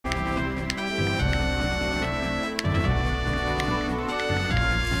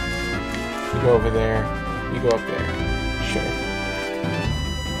go over there. You go up there. Sure.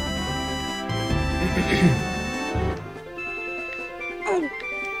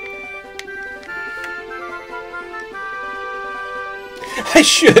 I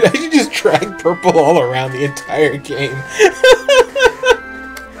should just drag purple all around the entire game.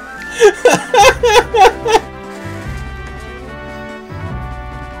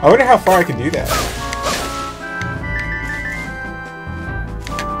 I wonder how far I can do that.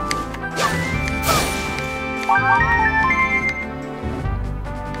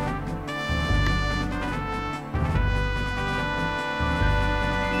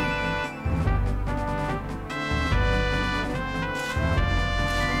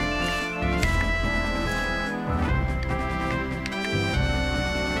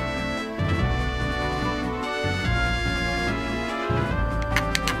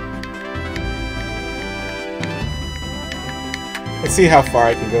 Let's see how far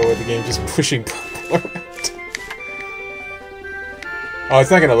I can go with the game just pushing purple around. Oh,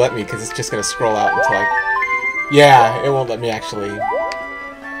 it's not gonna let me because it's just gonna scroll out until I... Yeah, it won't let me actually...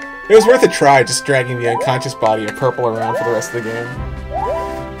 It was worth a try just dragging the unconscious body of purple around for the rest of the game.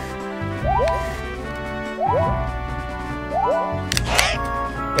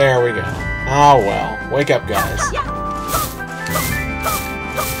 There we go. Oh well. Wake up, guys.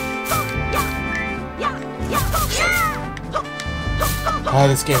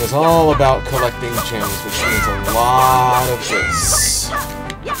 This game is all about collecting gems, which means a lot of this.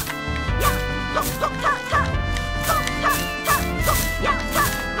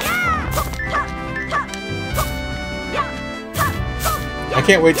 I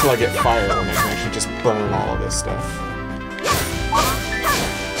can't wait till I get fire when I can actually just burn all of this stuff.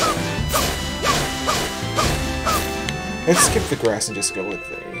 Let's skip the grass and just go with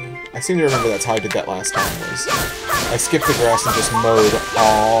the... I seem to remember that's how I did that last time, was I skipped the grass and just mowed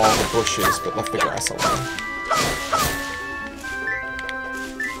all the bushes, but left the grass alone.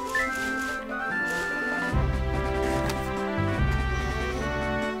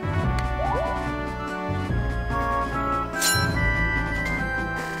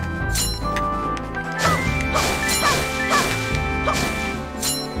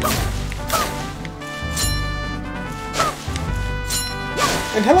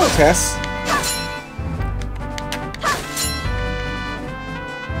 And hello, Tess.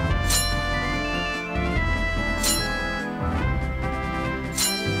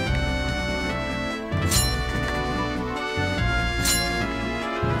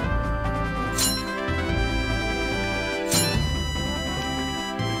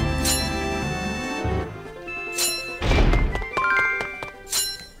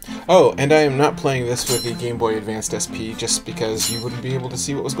 Oh, and I am not playing this with the Game Boy Advanced SP just because you wouldn't be able to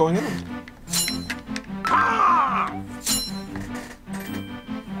see what was going on.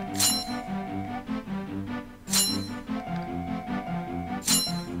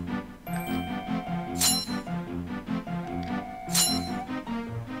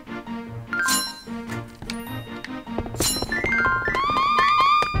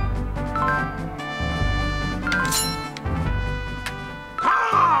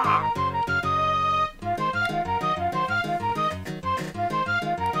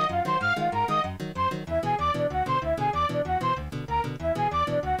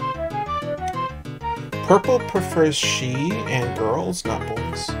 Purple prefers she and girls, not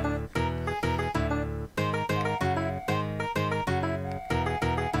boys.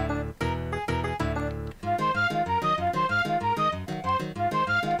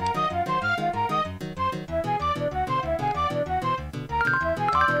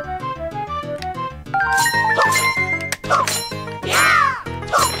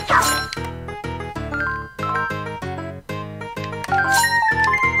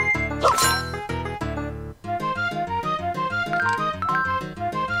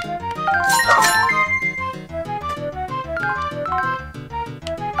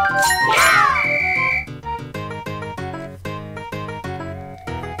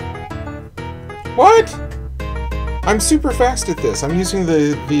 What? I'm super fast at this. I'm using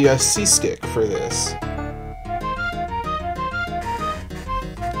the C-stick for this.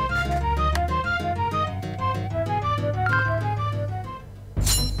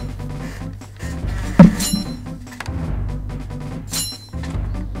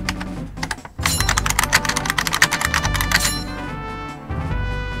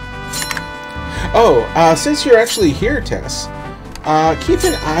 Oh, since you're actually here, Tess, keep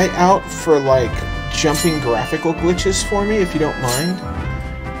an eye out for, like, jumping graphical glitches for me, if you don't mind.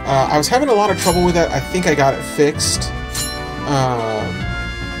 I was having a lot of trouble with that. I think I got it fixed.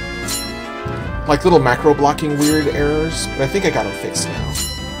 Like little macro blocking weird errors, but I think I got them fixed now.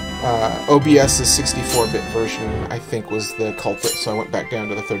 OBS's 64-bit version, I think, was the culprit, so I went back down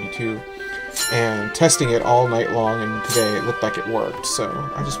to the 32. And testing it all night long, and today it looked like it worked, so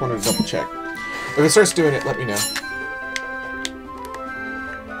I just wanted to double check. If it starts doing it, let me know.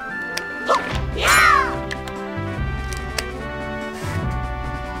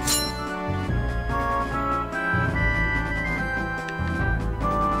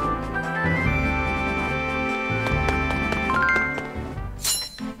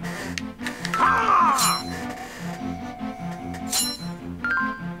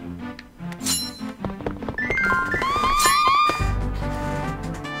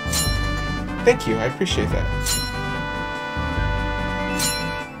 Thank you, I appreciate that.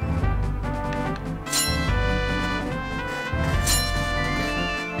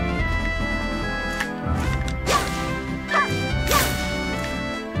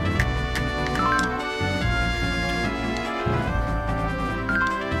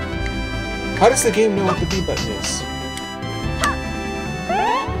 How does the game know what the B button is?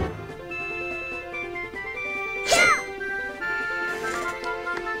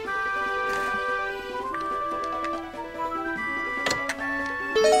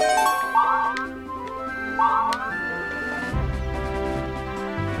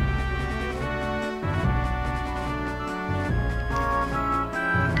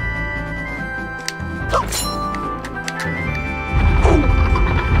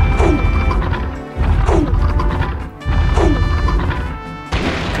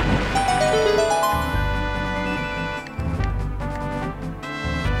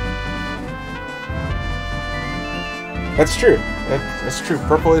 That's true. That's true.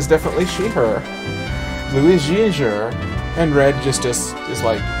 Purple is definitely she, her. Blue is she and her. And red just is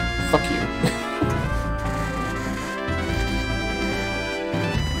like, fuck you.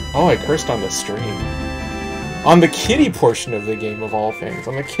 Oh, I cursed on the stream. On the kitty portion of the game, of all things.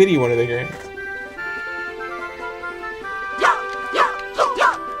 On the kitty one of the games.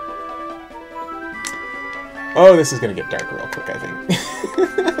 Oh, this is gonna get dark real quick, I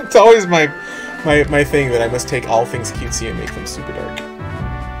think. It's always my thing that I must take all things cutesy and make them super dark.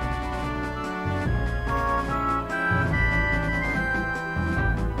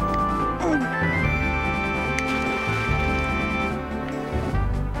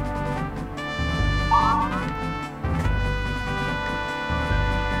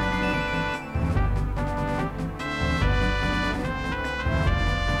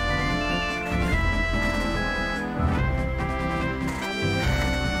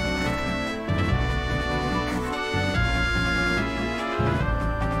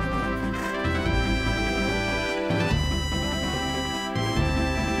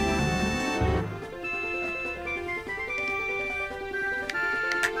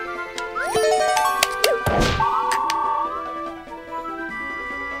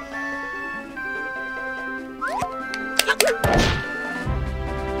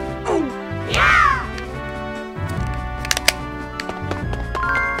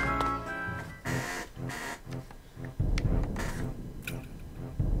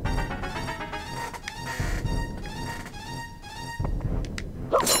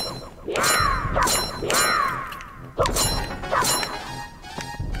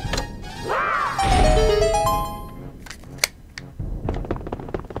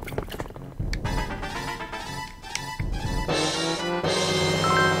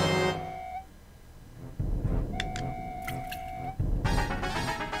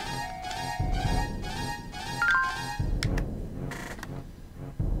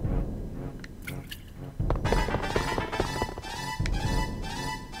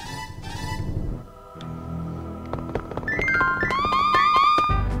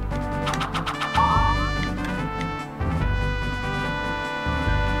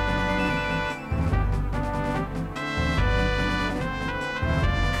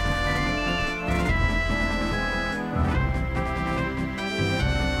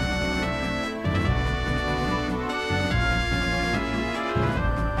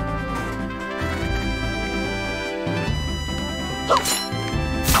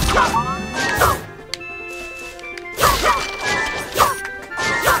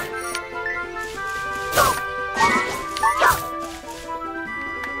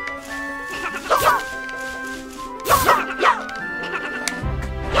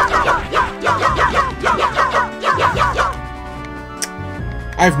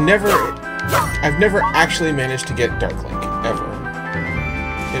 I've never actually managed to get Dark Link, ever.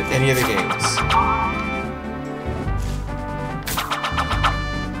 In any of the games.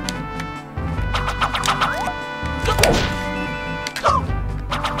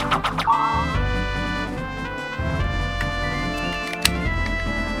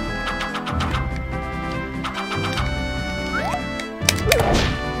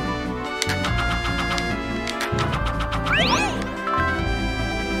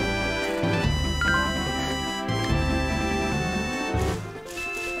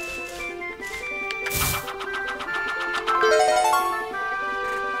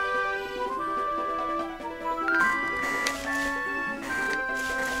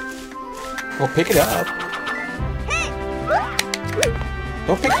 Well, pick it up.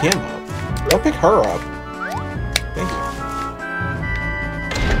 Don't pick him up. Don't pick her up. Thank you.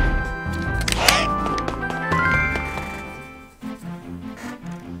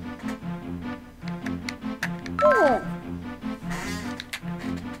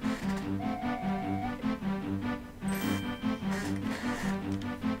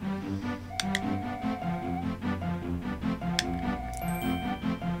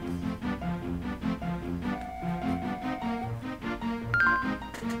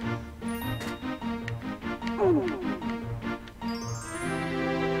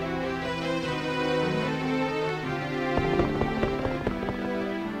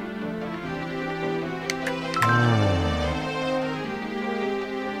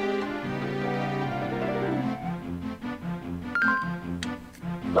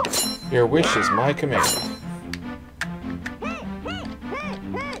 Your wish is my command.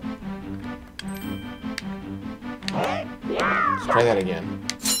 Let's try that again.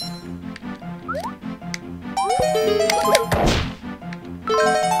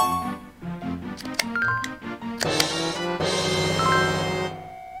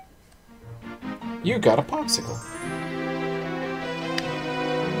 You got a popsicle.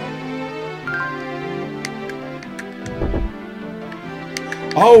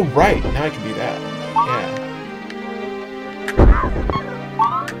 Oh, right. Now I can do that. Yeah.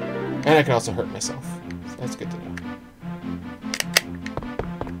 And I can also hurt myself. So that's good to know.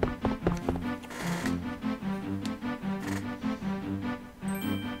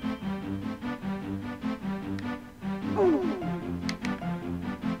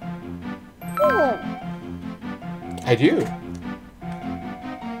 I do.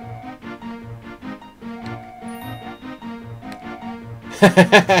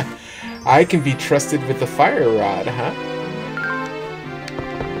 I can be trusted with the fire rod, huh?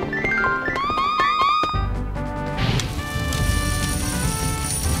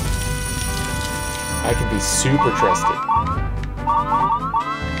 I can be super trusted.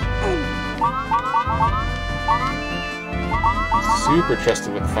 Super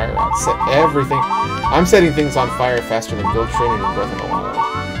trusted with the fire rod. Set everything. I'm setting things on fire faster than Build Training and Breath of the Wild.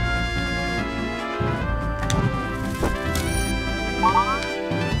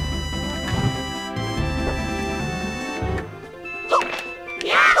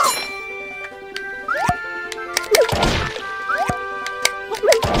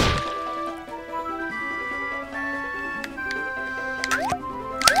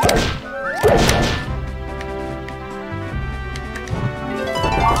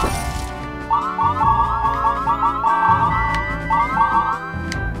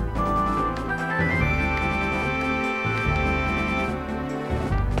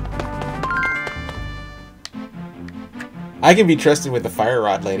 I can be trusted with the fire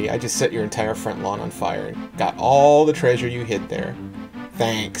rod, lady. I just set your entire front lawn on fire and got all the treasure you hid there.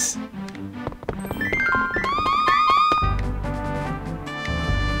 Thanks.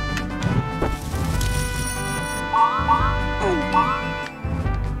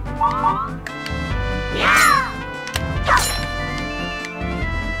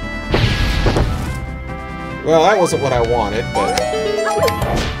 Well, that wasn't what I wanted, but...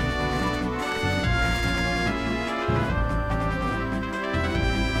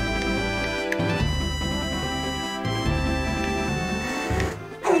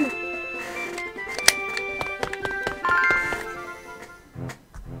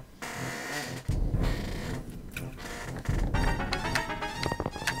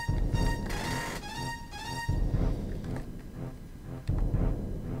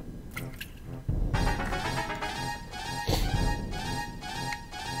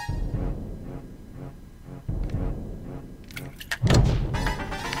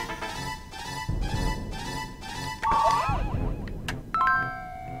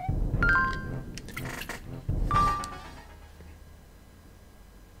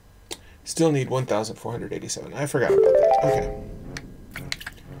 Still need 1,487. I forgot about that. Okay.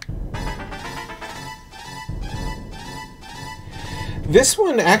 This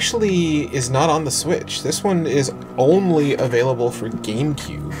one actually is not on the Switch. This one is only available for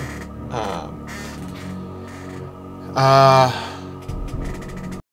GameCube.